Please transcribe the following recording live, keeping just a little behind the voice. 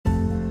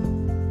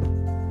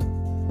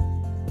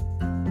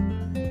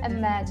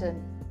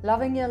imagine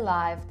loving your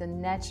life the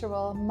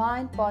natural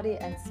mind, body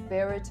and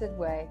spirited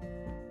way,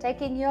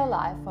 taking your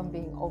life from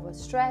being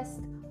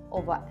overstressed,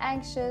 over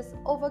anxious,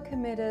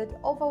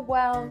 overcommitted,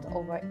 overwhelmed,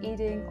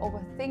 overeating,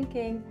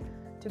 overthinking,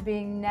 to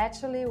being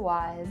naturally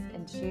wise,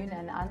 in tune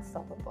and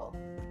unstoppable.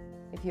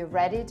 If you're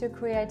ready to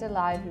create a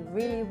life you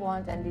really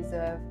want and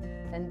deserve,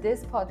 then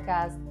this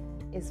podcast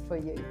is for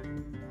you.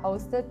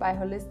 Hosted by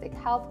holistic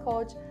health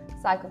coach,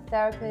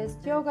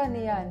 psychotherapist, yoga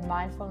Nia and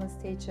mindfulness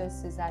teacher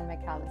Suzanne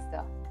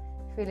McAllister.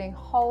 Feeling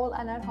whole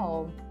and at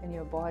home in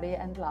your body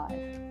and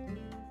life.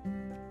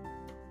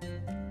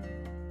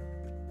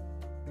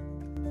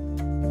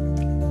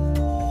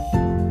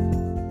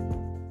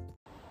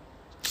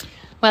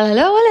 Well,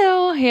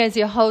 hello. Here's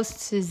your host,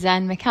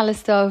 Suzanne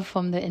McAllister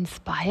from the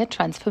Inspire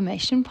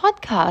Transformation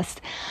podcast.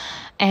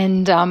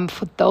 And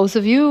for those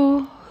of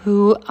you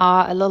who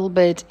are a little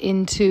bit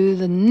into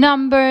the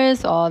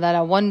numbers or that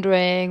are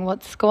wondering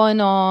what's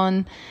going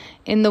on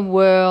in the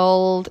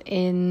world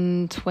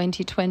in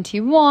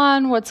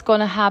 2021, what's going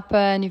to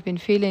happen, you've been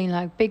feeling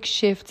like big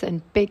shifts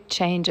and big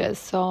changes.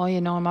 So,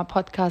 my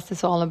podcast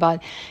is all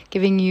about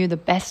giving you the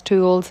best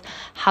tools,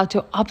 how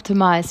to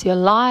optimize your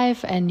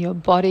life and your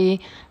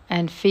body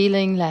and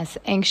feeling less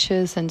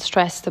anxious and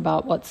stressed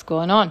about what's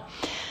going on.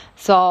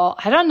 So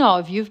I don't know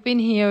if you've been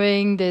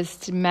hearing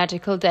this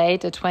magical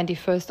date, the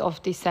 21st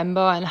of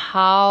December, and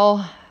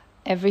how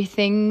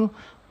everything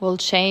will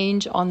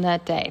change on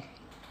that day.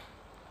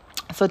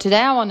 So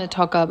today I want to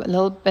talk a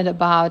little bit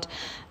about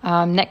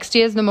next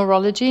year's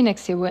numerology.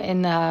 Next year we're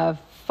in a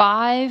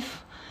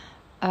 5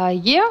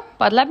 year,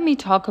 but let me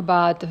talk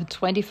about the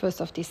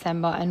 21st of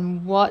December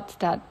and what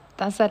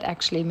does that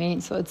actually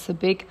mean. So it's a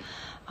big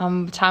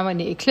time when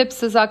the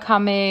eclipses are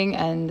coming,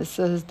 and this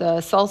is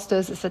the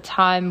solstice is a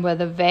time where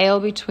the veil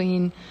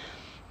between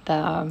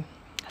the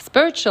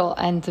spiritual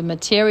and the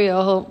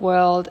material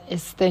world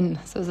is thin.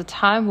 So it's a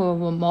time where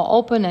we're more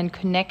open and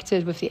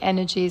connected with the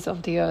energies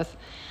of the earth.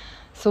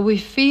 So we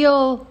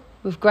feel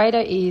with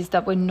greater ease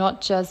that we're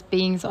not just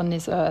beings on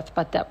this earth,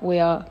 but that we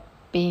are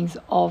beings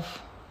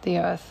of the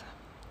earth.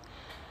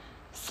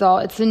 So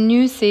it's a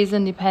new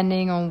season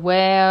depending on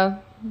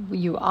where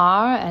you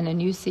are, and a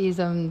new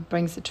season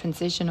brings a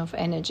transition of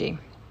energy.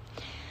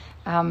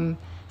 So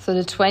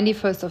the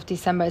 21st of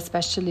December,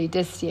 especially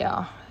this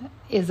year,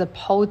 is a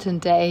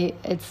potent day.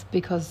 It's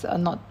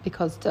not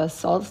because the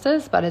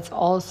solstice, but it's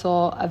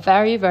also a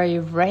very, very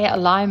rare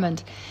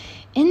alignment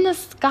in the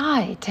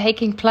sky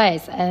taking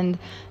place, and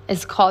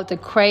it's called the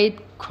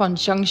Great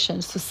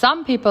Conjunction. So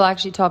some people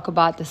actually talk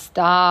about the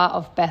Star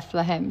of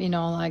Bethlehem,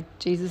 like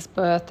Jesus'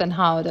 birth and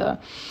how the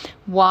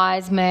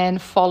wise men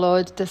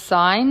followed the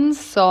signs.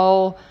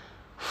 So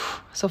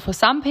for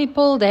some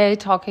people, they're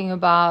talking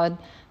about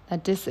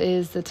that this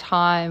is the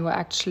time we're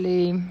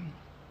actually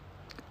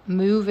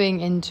moving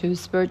into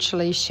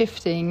spiritually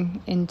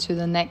shifting into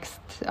the next,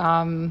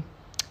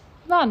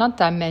 not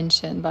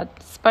dimension,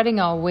 but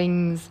spreading our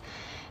wings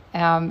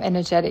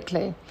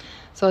energetically.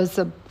 So it's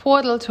a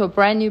portal to a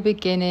brand new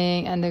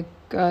beginning, and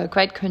the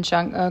Great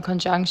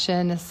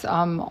Conjunction is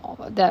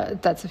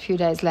that's a few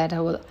days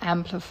later will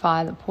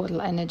amplify the portal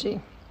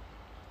energy,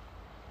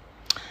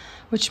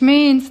 which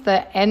means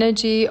the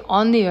energy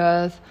on the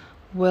earth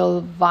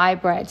will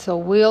vibrate. So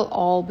we'll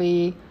all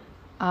be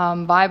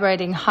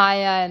vibrating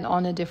higher and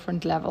on a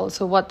different level.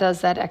 So what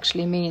does that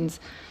actually mean?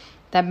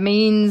 That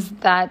means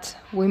that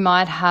we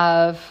might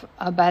have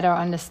a better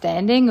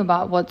understanding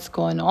about what's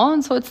going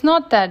on. So it's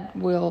not that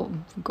we'll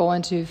go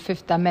into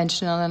fifth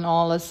dimensional and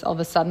all of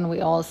a sudden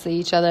we all see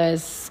each other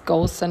as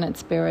ghosts and in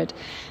spirit.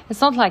 It's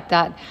not like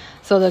that.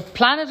 So the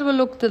planet will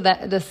look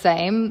the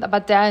same,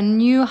 but there are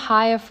new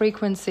higher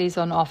frequencies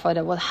on offer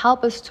that will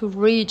help us to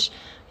reach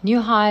new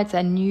heights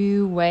and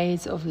new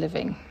ways of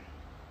living.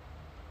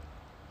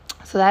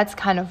 So that's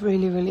kind of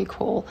really, really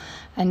cool.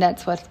 And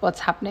that's what's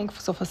happening.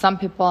 So for some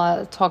people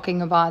are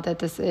talking about that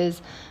this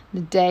is the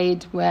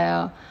date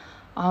where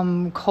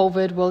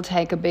COVID will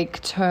take a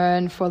big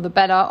turn for the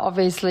better,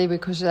 obviously,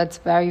 because that's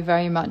very,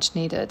 very much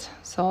needed.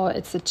 So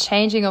it's a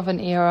changing of an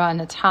era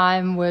and a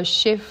time where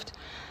shift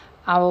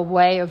our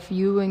way of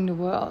viewing the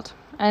world.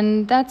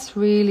 And that's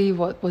really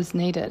what was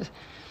needed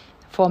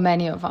for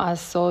many of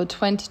us. So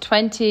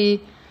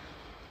 2020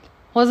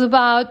 was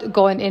about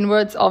going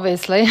inwards,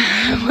 obviously,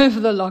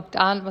 with the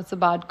lockdown. It was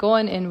about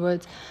going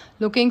inwards,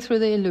 looking through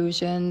the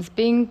illusions,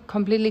 being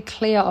completely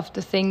clear of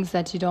the things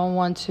that you don't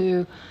want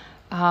to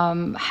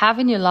have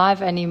in your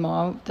life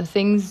anymore, the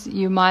things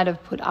you might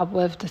have put up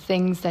with, the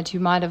things that you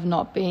might have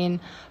not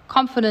been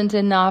confident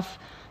enough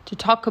to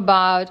talk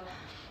about,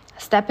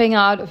 stepping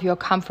out of your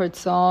comfort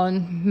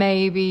zone,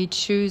 maybe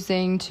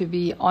choosing to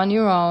be on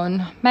your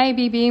own,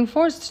 maybe being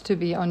forced to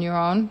be on your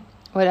own,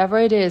 whatever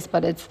it is,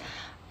 but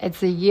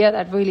it's a year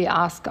that really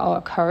asks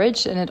our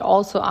courage, and it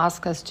also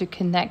asks us to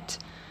connect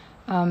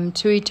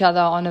to each other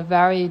on a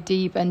very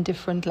deep and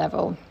different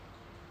level,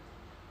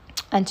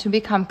 and to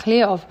become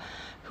clear of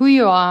who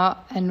you are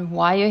and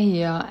why you're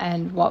here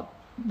and what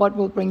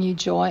will bring you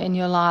joy in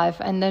your life,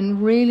 and then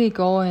really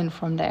go in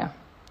from there.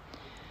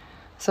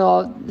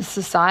 So the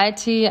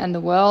society and the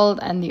world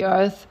and the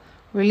earth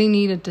really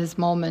needed this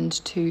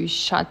moment to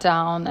shut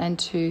down and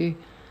to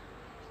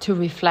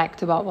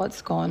reflect about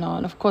what's going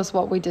on. Of course,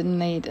 what we didn't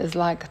need is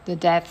like the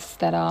deaths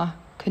that are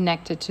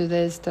connected to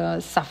this, the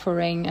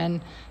suffering,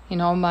 and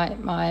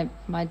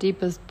my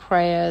deepest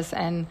prayers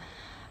and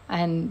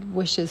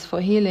wishes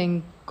for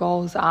healing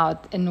goes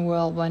out in the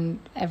world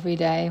every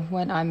day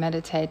when I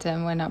meditate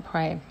and when I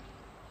pray.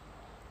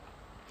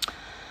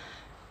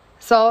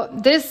 So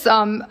this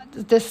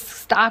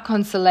star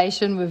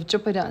constellation with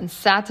Jupiter and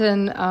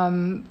Saturn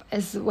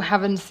we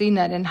haven't seen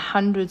that in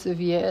hundreds of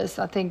years.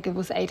 I think it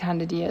was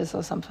 800 years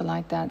or something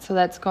like that. So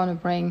that's going to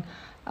bring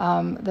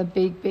the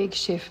big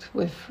shift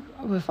with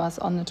us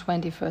on the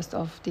 21st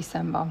of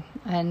December.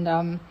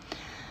 And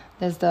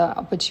there's the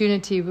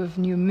opportunity with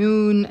new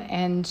moon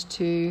and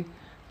to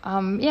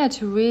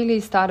really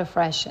start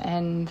afresh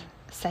and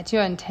set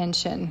your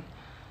intention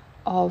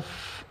of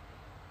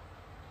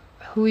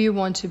who you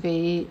want to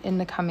be in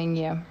the coming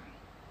year.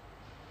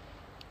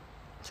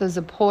 So there's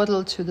a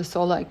portal to the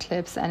solar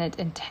eclipse, and it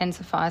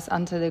intensifies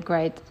under the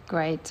great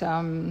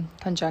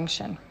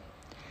conjunction.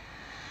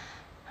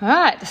 All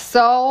right,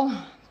 so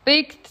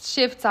big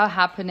shifts are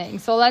happening.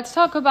 So let's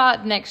talk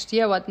about next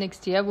year, what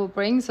next year will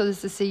bring. So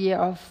this is a year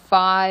of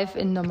 5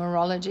 in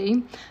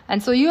numerology.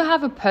 And so you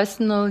have a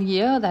personal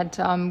year that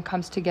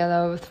comes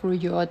together through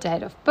your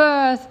date of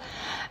birth.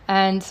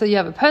 And so you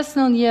have a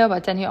personal year,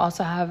 but then you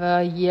also have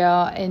a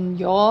year in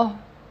your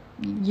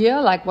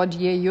year, like what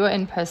year you're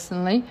in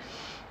personally.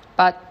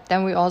 But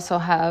then we also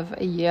have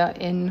a year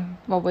in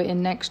what we're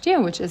in next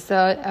year, which is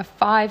a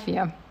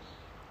 5-year.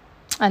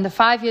 And the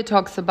 5-year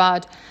talks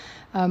about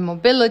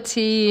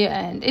mobility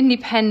and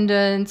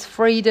independence,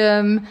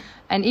 freedom,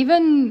 and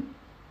even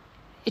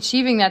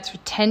achieving that through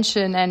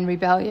tension and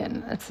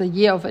rebellion. It's a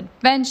year of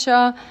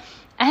adventure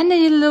and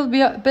a little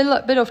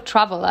bit of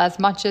travel, as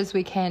much as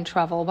we can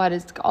travel, but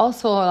it's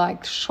also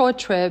like short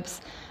trips,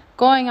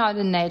 going out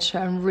in nature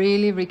and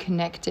really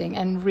reconnecting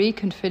and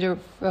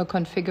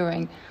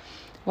reconfiguring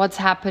what's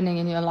happening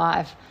in your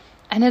life.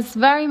 And it's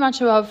very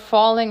much about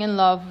falling in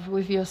love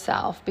with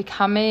yourself,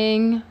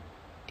 becoming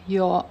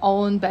your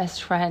own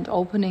best friend,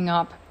 opening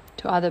up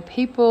to other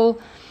people,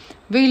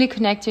 really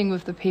connecting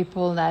with the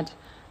people that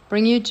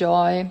bring you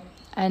joy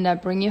and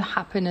that bring you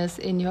happiness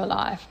in your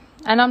life.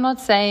 And I'm not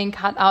saying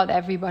cut out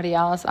everybody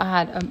else. I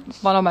had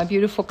one of my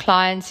beautiful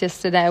clients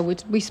yesterday,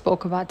 we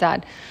spoke about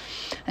that.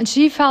 And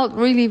she felt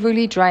really,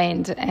 really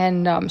drained.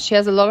 And she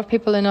has a lot of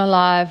people in her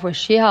life where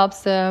she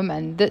helps them,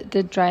 and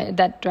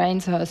that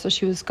drains her. So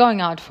she was going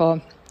out for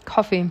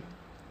coffee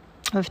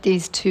with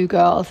these 2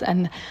 girls,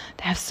 and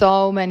they have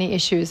so many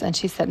issues. And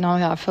she said, no,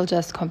 I feel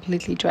just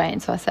completely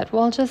drained. So I said,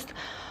 well, just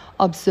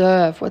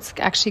observe what's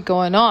actually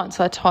going on.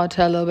 So I taught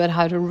her a little bit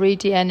how to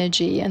read the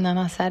energy. And then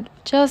I said,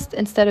 just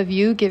instead of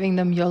you giving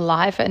them your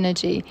life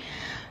energy,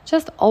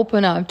 just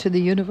open up to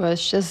the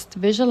universe. Just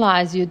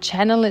visualize, you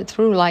channel it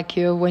through like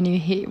when you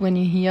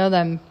hear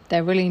them,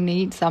 they really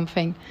need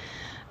something.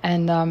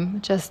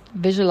 And just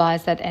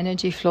visualize that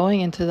energy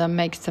flowing into them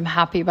makes them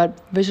happy. But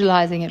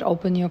visualizing it,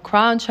 open your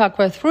crown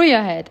chakra through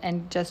your head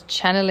and just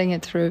channeling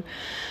it through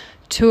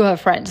to her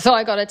friend. So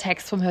I got a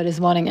text from her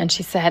this morning, and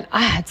she said, I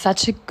had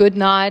such a good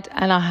night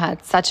and I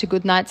had such a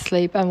good night's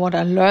sleep. And what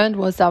I learned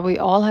was that we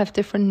all have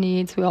different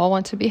needs. We all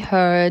want to be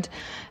heard.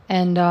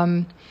 And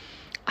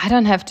I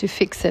don't have to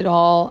fix it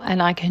all.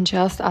 And I can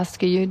just ask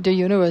the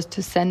universe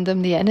to send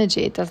them the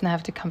energy. It doesn't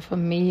have to come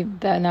from me.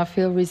 Then I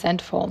feel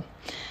resentful.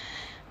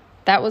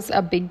 That was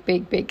a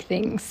big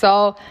thing.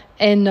 So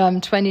in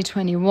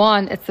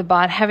 2021, it's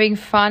about having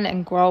fun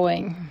and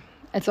growing.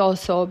 It's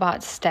also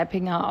about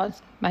stepping out.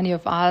 Many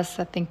of us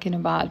are thinking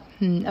about,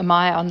 am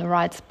I on the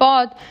right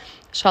spot?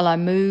 Shall I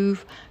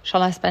move?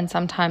 Shall I spend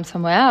some time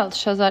somewhere else?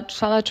 Shall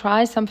I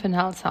try something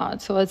else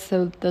out? So it's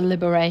the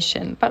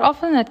liberation. But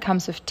often that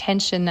comes with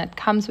tension, that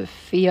comes with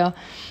fear,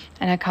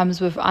 and it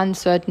comes with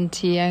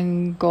uncertainty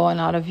and going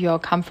out of your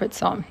comfort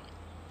zone.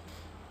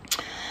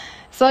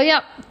 So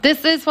yeah,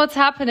 this is what's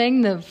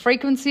happening. The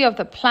frequency of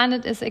the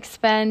planet is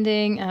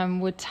expanding,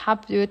 and we're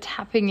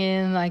tapping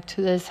in like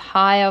to this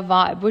higher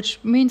vibe, which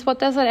means, what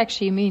does it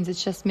actually mean? It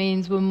just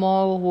means we're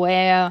more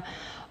aware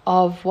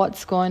of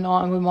what's going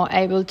on. We're more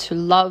able to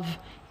love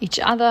each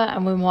other,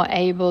 and we're more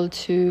able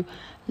to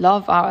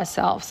love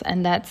ourselves.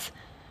 And that's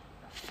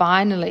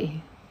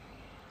finally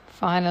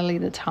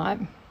the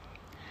time.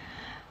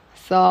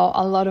 So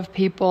a lot of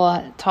people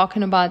are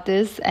talking about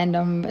this, and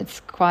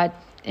it's quite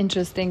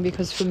interesting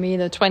because for me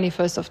the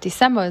 21st of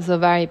December is a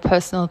very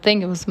personal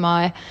thing. It was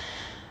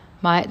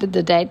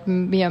the date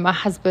me and my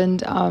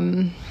husband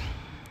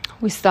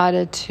we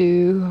started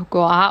to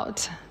go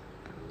out.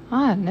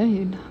 I don't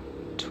know,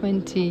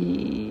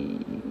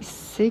 20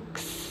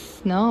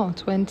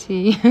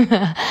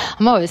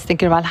 I'm always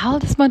thinking about how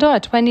old is my daughter?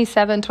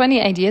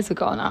 28 years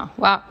ago now.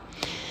 Wow,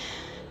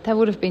 that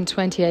would have been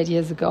 28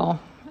 years ago.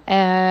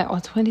 Or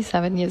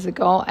 27 years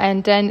ago.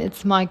 And then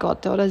it's my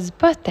goddaughter's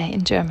birthday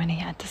in Germany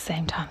at the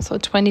same time. So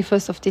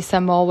 21st of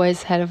December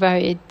always had a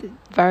very,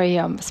 very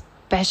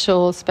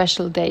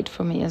special date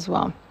for me as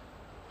well.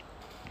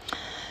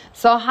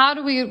 So how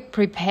do we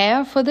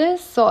prepare for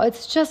this? So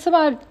it's just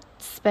about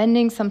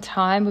spending some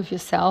time with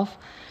yourself.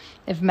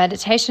 If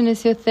meditation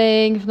is your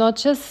thing, if not,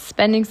 just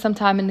spending some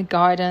time in the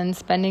garden,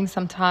 spending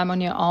some time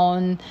on your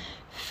own,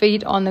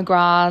 feet on the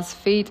grass,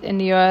 feet in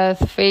the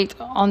earth, feet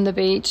on the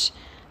beach.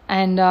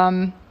 And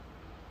I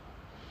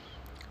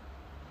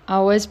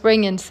always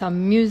bring in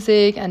some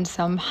music and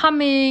some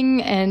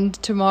humming. And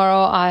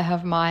tomorrow I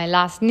have my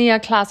last NIA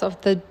class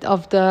of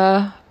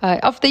the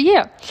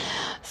year.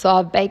 So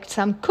I baked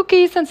some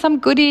cookies and some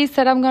goodies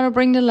that I'm going to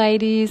bring the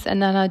ladies,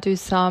 and then I do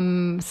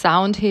some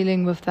sound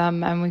healing with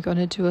them, and we're going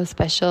to do a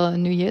special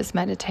New Year's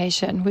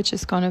meditation, which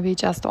is going to be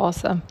just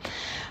awesome.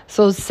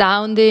 So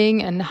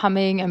sounding and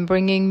humming and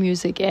bringing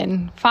music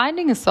in,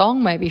 finding a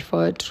song maybe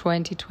for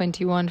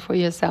 2021 for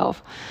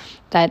yourself,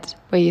 that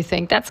where you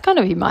think that's going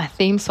to be my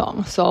theme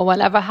song. So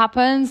whatever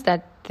happens,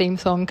 that theme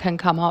song can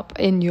come up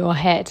in your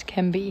head,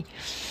 can be,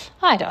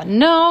 I don't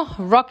know,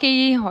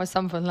 Rocky or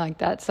something like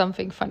that,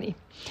 something funny.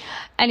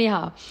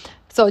 Anyhow,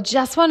 so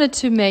just wanted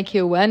to make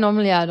you aware.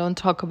 Normally I don't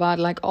talk about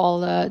like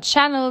all the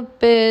channel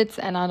bits,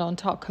 and I don't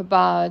talk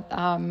about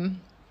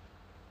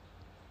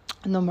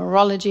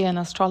numerology and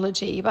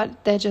astrology,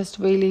 but they're just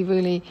really,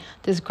 really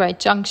this great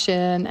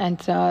junction. And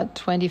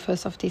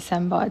 21st of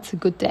December, it's a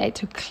good day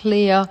to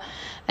clear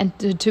and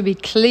to be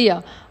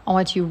clear on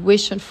what you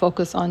wish and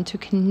focus on, to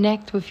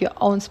connect with your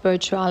own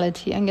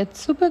spirituality and get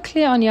super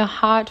clear on your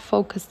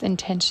heart-focused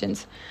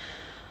intentions.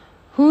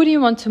 Who do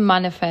you want to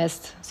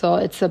manifest? So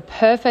it's a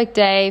perfect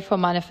day for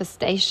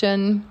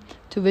manifestation,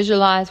 to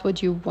visualize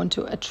what you want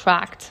to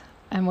attract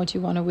and what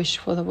you want to wish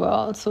for the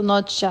world. So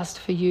not just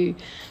for you.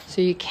 So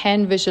you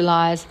can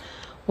visualize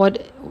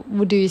what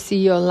do you see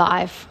your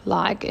life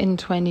like in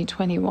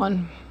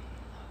 2021.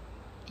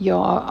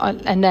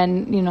 And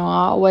then, I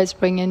always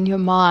bring in your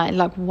mind,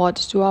 like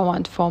what do I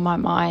want for my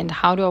mind?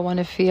 How do I want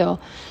to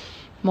feel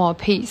more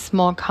peace,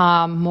 more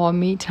calm, more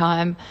me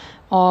time,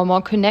 or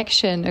more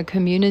connection, a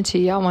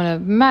community? I want to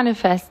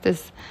manifest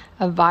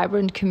a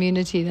vibrant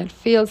community that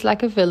feels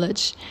like a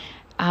village,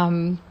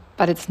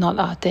 but it's not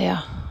out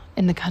there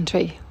in the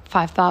country,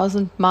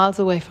 5,000 miles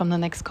away from the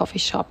next coffee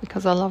shop,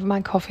 because I love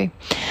my coffee.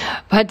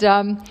 But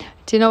do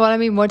you know what I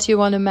mean? What do you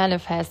want to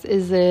manifest?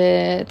 Is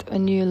it a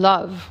new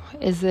love?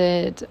 Is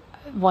it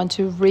want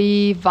to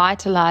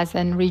revitalize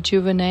and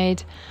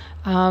rejuvenate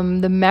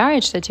the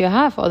marriage that you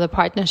have or the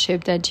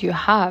partnership that you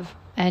have?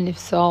 And if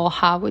so,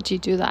 how would you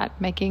do that?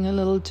 Making a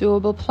little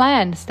doable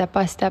plan,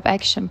 step-by-step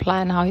action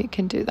plan, how you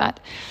can do that.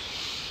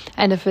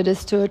 And if it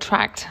is to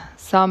attract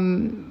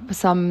some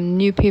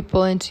new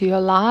people into your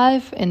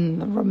life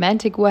in a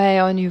romantic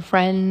way, or new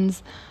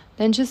friends,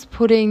 then just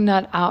putting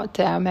that out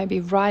there,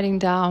 maybe writing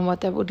down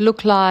what that would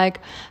look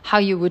like, how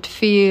you would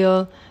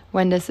feel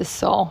when this is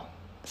so.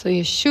 So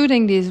you're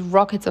shooting these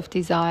rockets of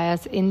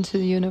desires into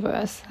the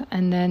universe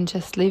and then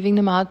just leaving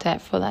them out there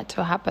for that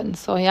to happen.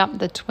 So yeah,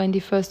 the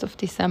 21st of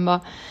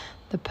December,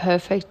 the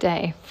perfect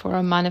day for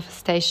a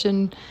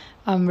manifestation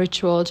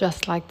ritual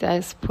just like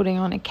this, putting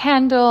on a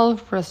candle,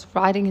 just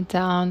writing it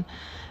down,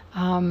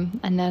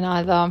 and then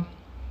either,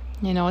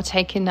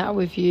 taking that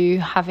with you,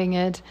 having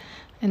it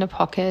in a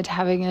pocket,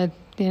 having it,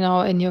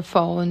 in your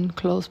phone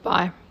close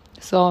by.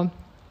 So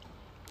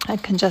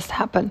it can just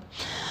happen.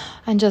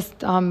 And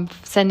just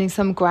sending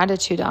some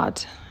gratitude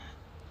out,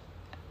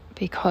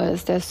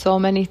 because there's so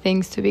many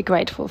things to be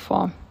grateful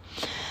for.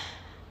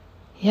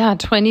 Yeah,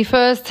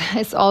 21st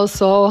is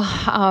also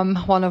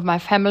one of my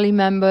family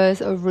members,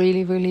 a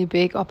really, really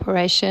big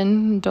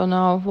operation. Don't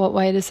know what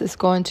way this is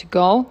going to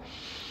go.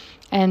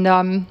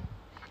 And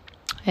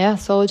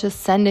so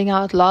just sending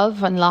out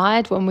love and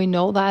light when we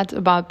know that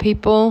about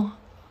people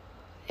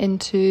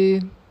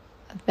into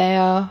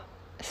their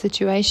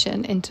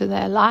situation, into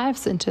their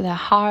lives, into their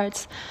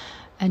hearts,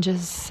 and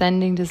just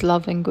sending this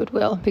love and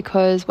goodwill,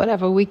 because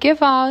whatever we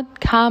give out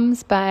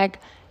comes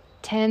back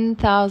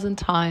 10,000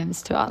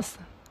 times to us.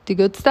 The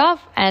good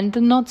stuff and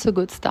the not so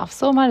good stuff.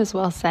 So might as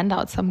well send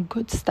out some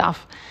good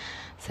stuff.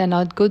 Send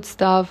out good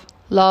stuff,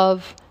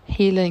 love,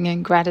 healing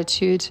and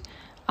gratitude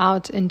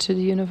out into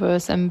the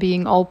universe, and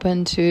being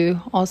open to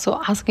also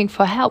asking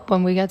for help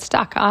when we get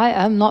stuck. I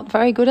am not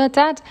very good at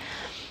that.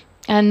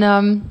 And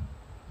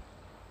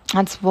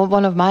that's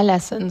one of my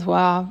lessons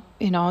where,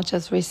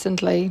 just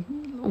recently,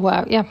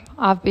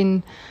 I've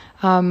been,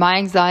 my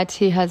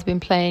anxiety has been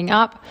playing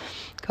up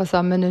because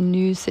I'm in a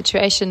new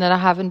situation that I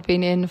haven't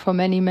been in for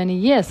many, many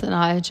years. And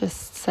I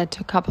just said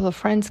to a couple of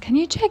friends, can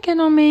you check in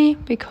on me?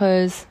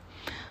 Because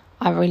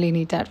I really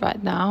need that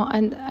right now.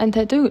 And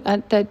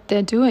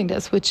they're doing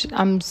this, which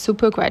I'm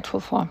super grateful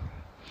for.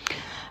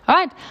 All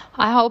right,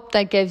 I hope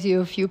that gives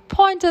you a few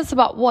pointers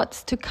about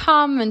what's to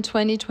come in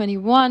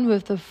 2021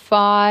 with the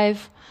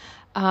 5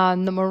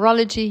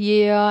 numerology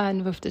year,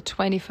 and with the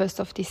 21st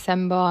of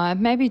December,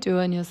 maybe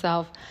doing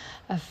yourself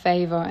a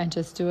favor and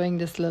just doing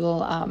this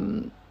little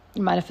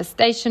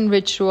manifestation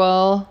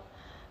ritual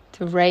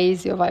to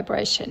raise your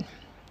vibration.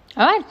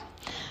 All right,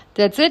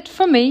 that's it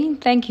for me.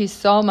 Thank you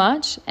so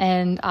much,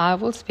 and I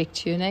will speak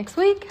to you next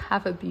week.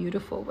 Have a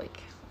beautiful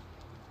week.